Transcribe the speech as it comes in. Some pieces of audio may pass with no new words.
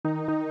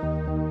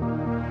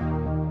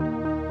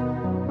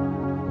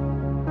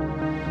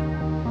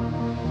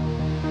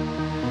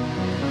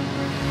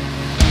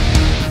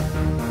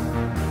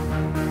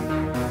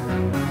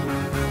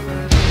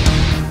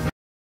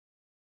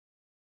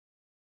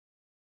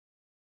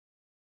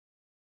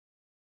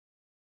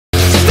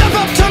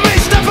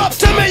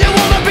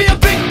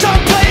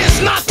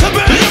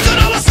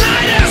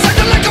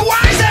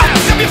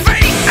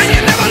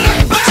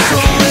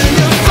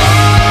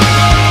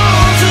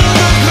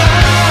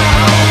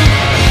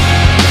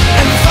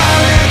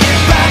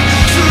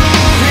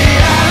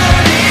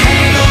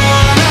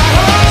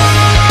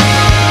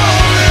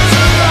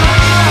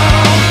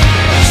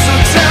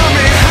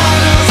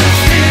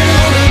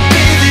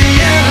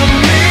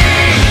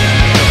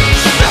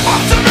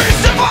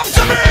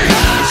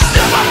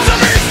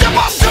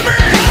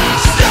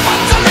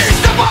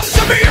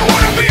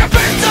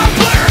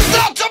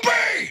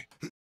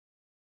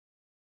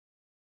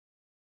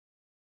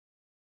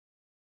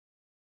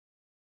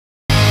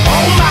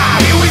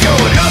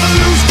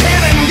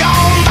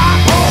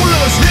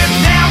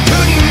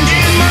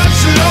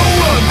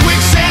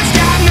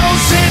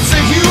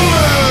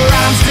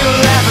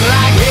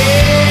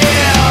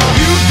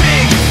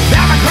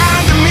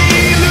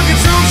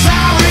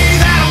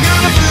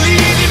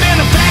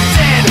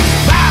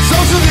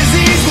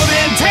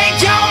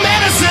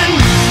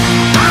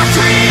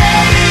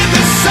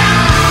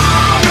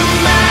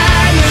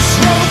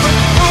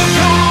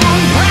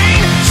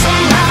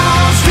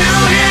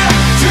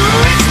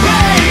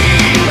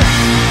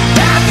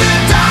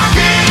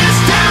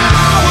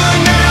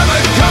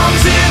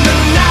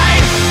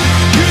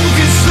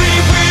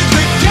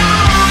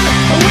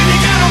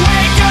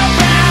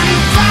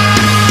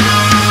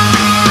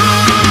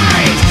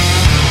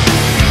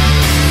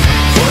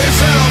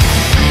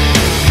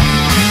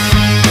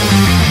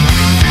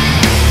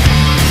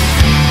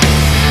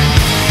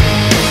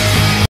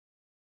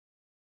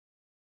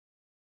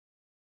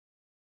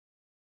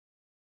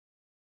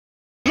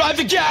drive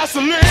the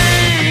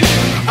gasoline.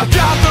 I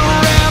got the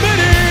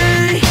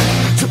remedy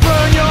to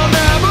burn your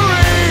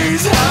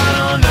memories. I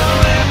don't know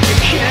if you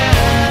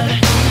can.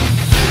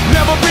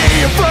 Never be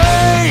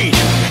afraid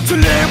to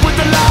live with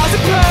the lies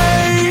and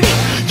pain.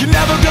 You're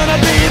never gonna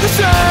be the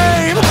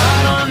same. I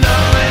don't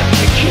know if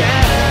you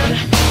can.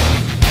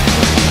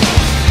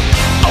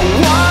 I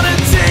wanna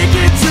take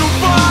it too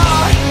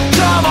far.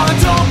 Come on,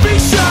 don't be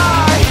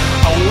shy.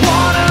 I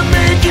wanna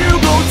make you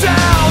go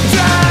down,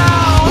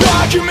 down.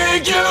 I can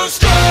make you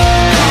scream.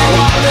 How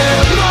I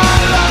live my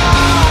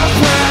life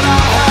when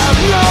I have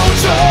no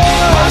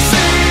choice. I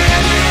see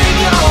it in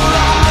your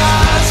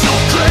eyes, so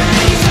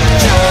crazy.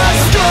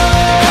 Just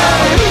scream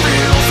how it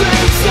feels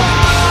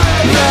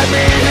inside. Let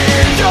me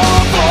hear your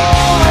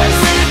voice.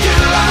 Make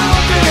it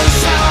loud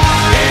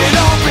inside. It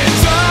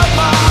opens up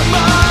my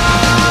mind.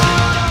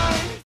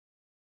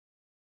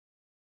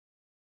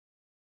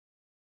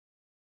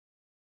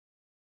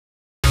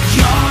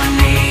 Your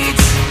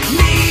needs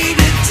need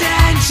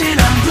attention.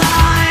 I'm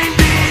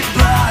blinded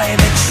by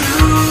the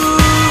truth.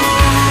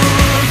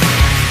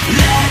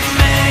 Let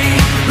me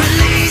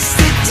release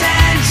the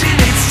tension.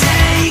 It's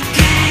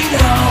taking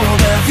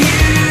hold of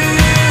you.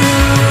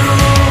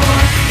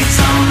 It's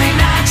only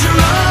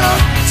natural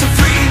to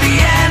free the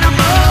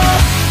animal.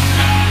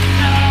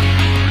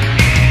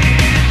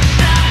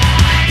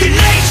 The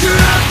nature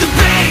of the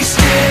beast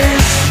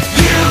is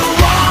you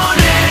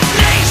want it.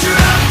 Nature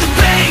of the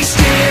beast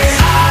is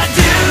I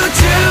do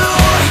too.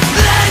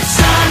 Let's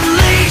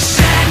unleash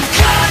and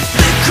cut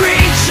the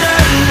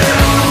creature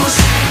loose.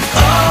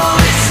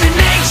 Oh, it's the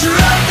nature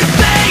of the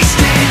beast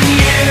in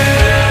you.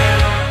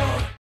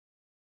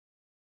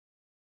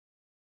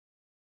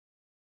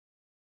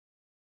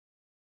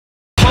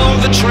 Pull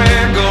the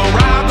trigger,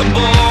 ride the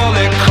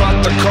bullet, cut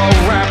the cord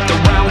wrapped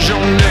around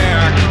your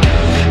neck.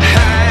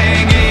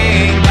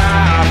 Hanging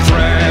by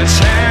threads,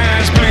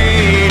 hands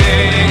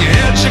bleeding.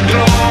 It's your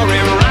glory,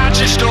 write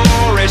your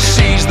story,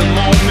 seize the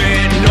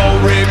moment, no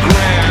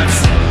regrets.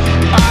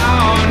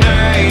 Our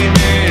name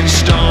in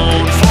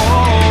stone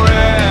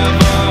forevermore.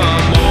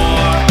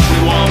 We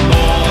want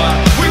more,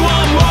 we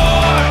want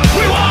more,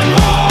 we want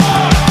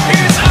more.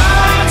 It's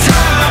our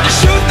time to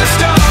shoot the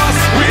stars.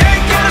 We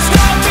ain't gonna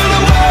stop till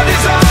the world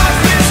is ours.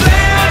 This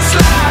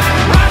landslide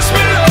rocks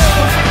below,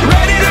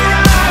 ready to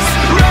rise,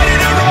 ready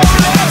to roll.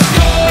 Let's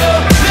go,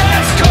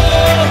 let's go,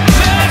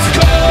 let's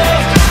go.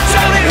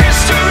 Telling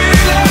history,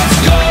 let's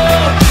go,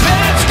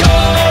 let's go,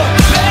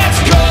 let's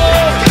go.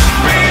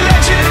 Be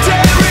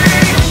legendary,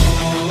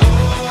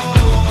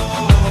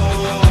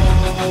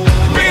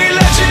 be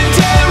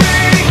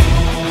legendary,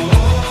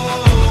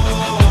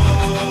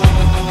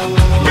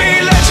 be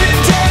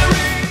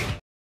legendary.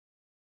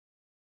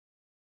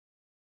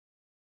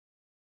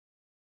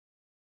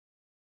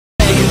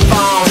 Take it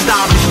fall,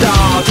 stop and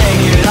stall,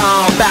 take it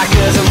all back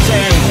 'cause I'm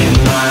taking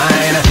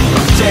mine,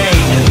 I'm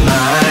taking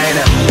mine.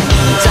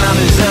 Time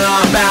is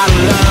up, out of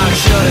luck,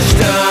 should've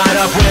stood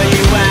up when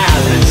you had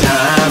the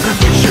time,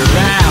 but you're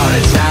out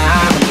of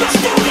time. Let's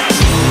do this,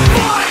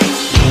 fight,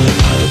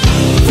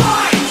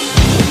 fight,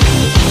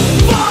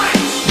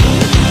 fight,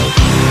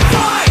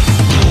 fight.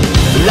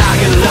 Lock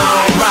and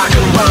load, rock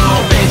and roll,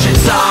 bitch,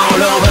 it's all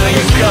over,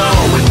 you're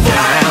going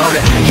down,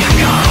 you're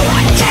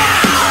going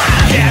down.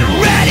 Get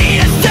ready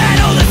to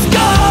settle the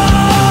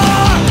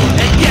score,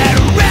 and get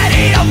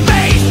ready to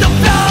face the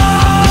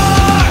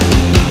floor,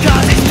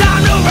 'cause it's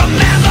time to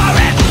remember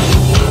it.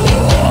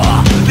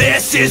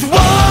 This is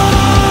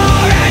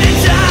war, and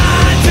it's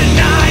on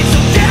tonight, so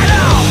get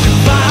up and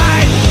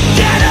fight,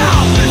 get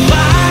up and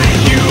fight.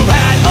 You've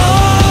had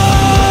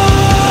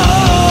all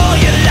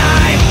your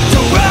life to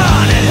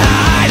run and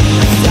hide.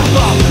 Step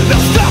up,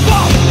 now step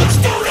up, let's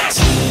do this.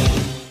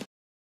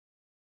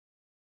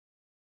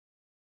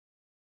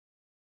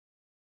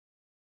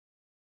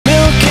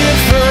 Milk it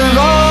for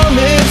all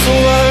it's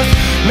worth.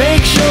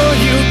 Make sure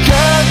you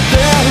get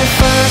there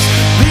first.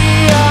 The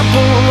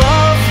apple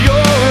of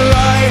your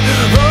eye,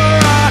 the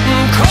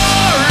rotten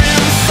core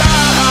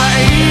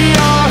inside.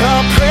 You're a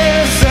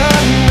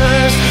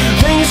prisoners.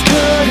 Things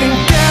couldn't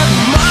get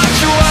much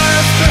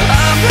worse.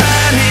 I've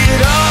had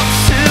it up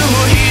to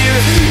here.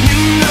 You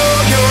know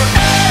your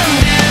end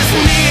is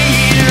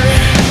near.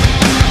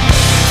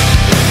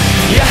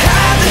 You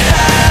had to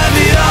have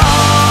it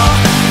all.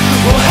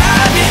 Well,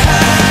 have you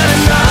had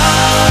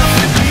enough?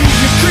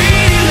 You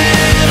greedy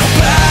little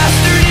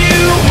bastard,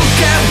 you will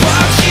get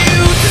what you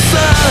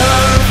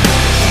deserve.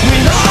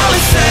 When all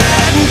is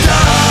said and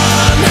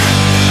done,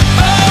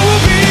 I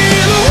will be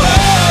the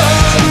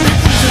one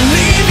to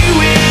leave you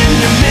in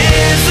your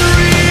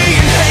misery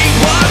and hate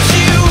what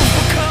you've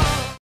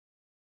become.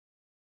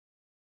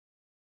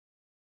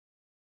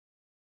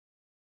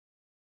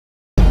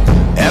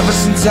 Ever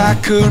since I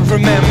could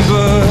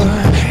remember,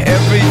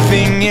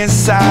 everything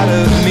inside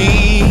of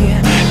me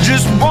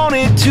just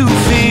wanted to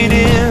fit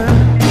in.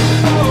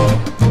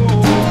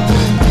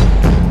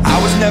 I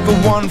was never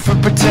one for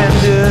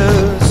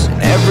pretenders,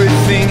 and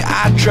everything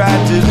I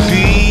tried to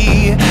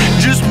be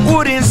just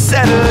wouldn't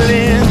settle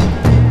in.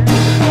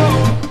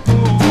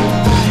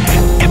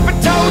 If I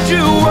told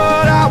you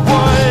what I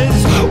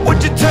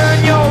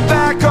turn your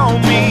back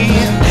on me?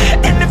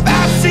 And if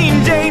I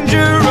seem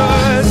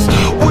dangerous,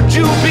 would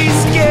you be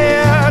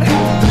scared?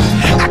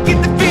 I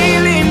get the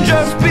feeling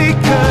just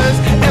because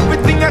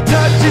everything I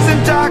touch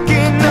isn't dark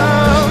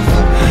enough,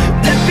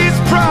 that this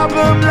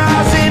problem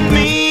lies in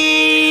me.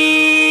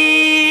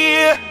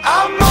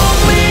 I'm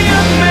only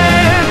a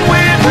man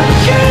with a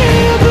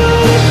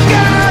candle to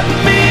guide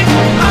me.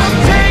 I'm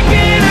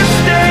taking a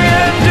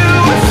stand to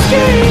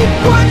escape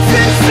what's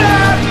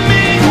inside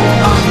me.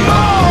 A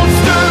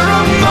monster,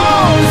 a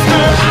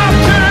monster, I've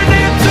turned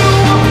into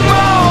a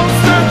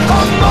monster.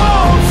 A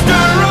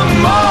monster, a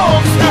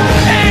monster,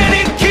 and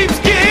it keeps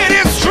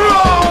getting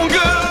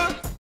stronger.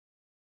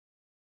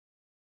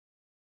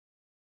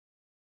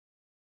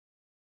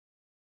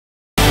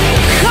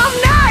 Come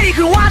now, you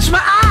can watch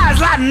my eyes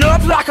lighting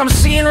up like I'm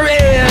seeing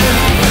red.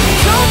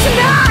 Don't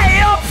deny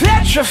you're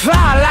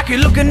petrified, like you're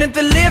looking at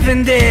the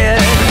living dead.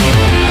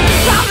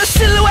 I'm the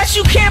silhouette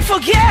you can't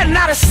forget,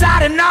 not a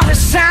sight and not a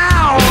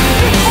sound.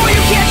 Or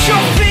you get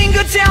your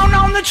finger down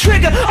on the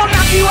trigger, I'll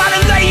knock you out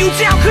and lay you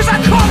down, cause I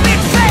come in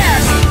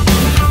fast.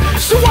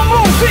 So I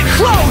move it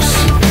close,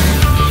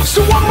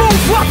 so I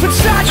move up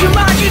inside your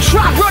mind. You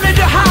try running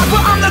to hide,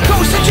 but I'm the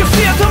ghost that you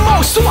fear the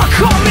most. So I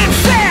come in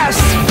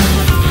fast,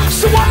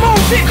 so I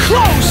move it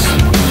close,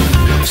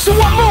 so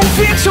I move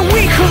it till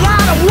we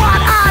collide. I'm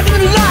wide-eyed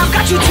and alive,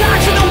 got you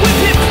tied to the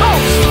whipping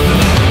post.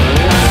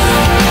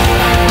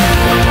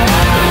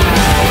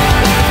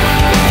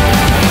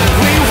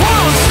 We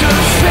once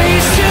stood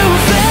face to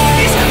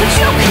face, but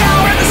you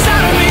cower at the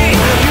sight of me.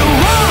 You're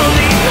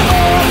only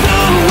on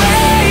the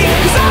way,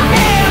 cause I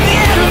am the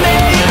enemy.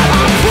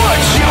 I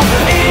put you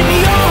in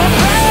your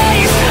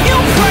place, you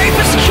pray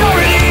for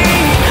security,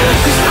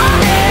 cause I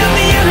am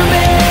the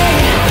enemy.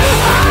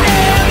 I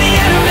am the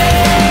enemy.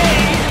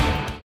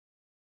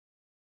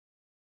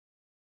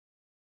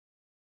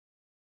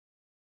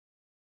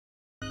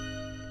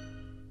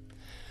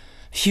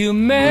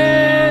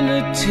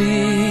 Humanity,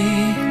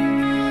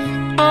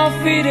 our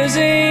feet is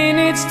in,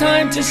 it's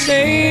time to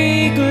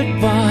say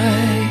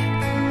goodbye.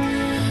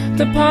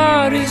 The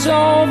party's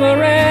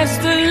over as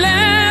the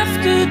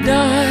laughter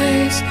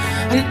dies,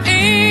 an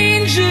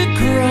angel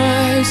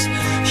cries.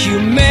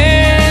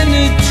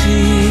 Humanity,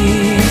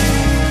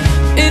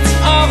 it's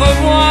au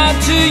revoir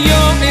to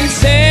your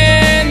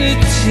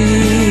insanity.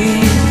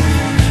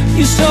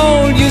 You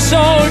sold your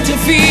soul to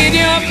feed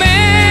your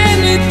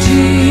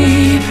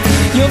vanity,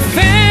 your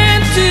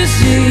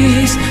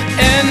fantasies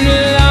and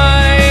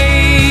lies.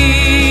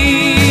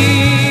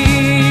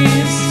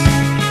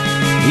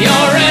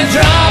 You're a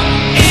drop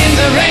in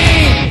the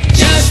rain,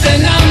 just a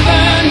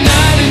number,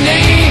 not a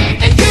name.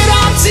 And you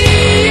don't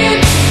see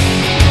it,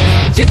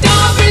 you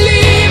don't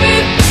believe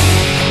it.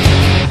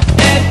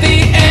 At the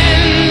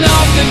end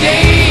of the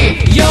day,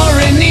 you're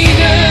a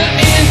needle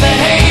in the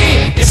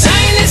hay. Your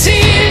sign is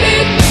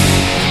healed,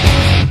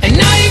 and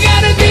now you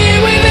gotta deal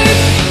with it.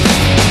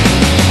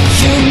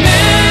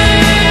 Humanity,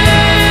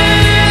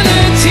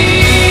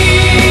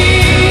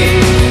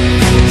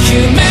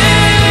 humanity,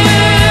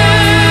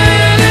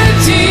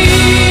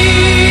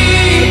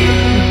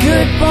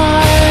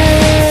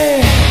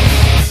 goodbye,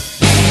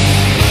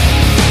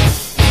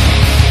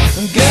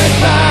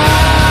 goodbye.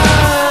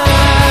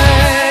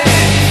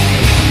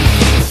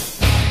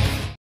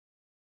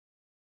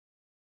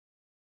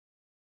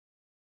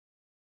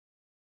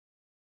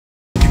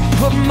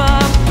 Put my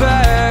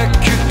back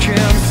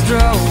against the